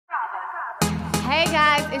Hey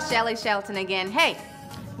guys, it's Shelly Shelton again. Hey,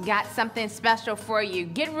 got something special for you.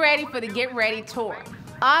 Get ready for the Get Ready Tour.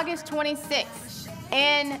 August 26th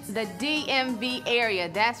in the DMV area.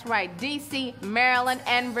 That's right, DC, Maryland,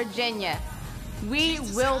 and Virginia. We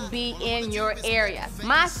will be in your area.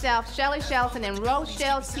 Myself, Shelly Shelton, and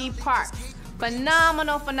Rochelle T. Parks.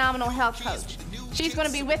 Phenomenal health coach. She's going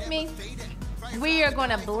to be with me. We are going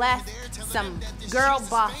to bless some girl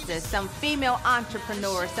bosses, some female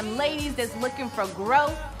entrepreneurs, some ladies that's looking for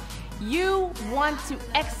growth. You want to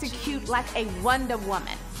execute like a Wonder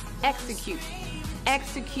Woman. Execute,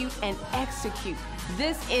 execute, and execute.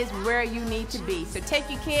 This is where you need to be. So take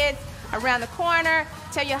your kids around the corner,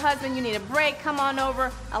 tell your husband you need a break, come on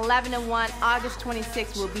over, 11 and 1, August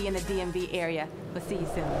 26th, we'll be in the DMV area. We'll see you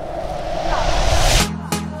soon.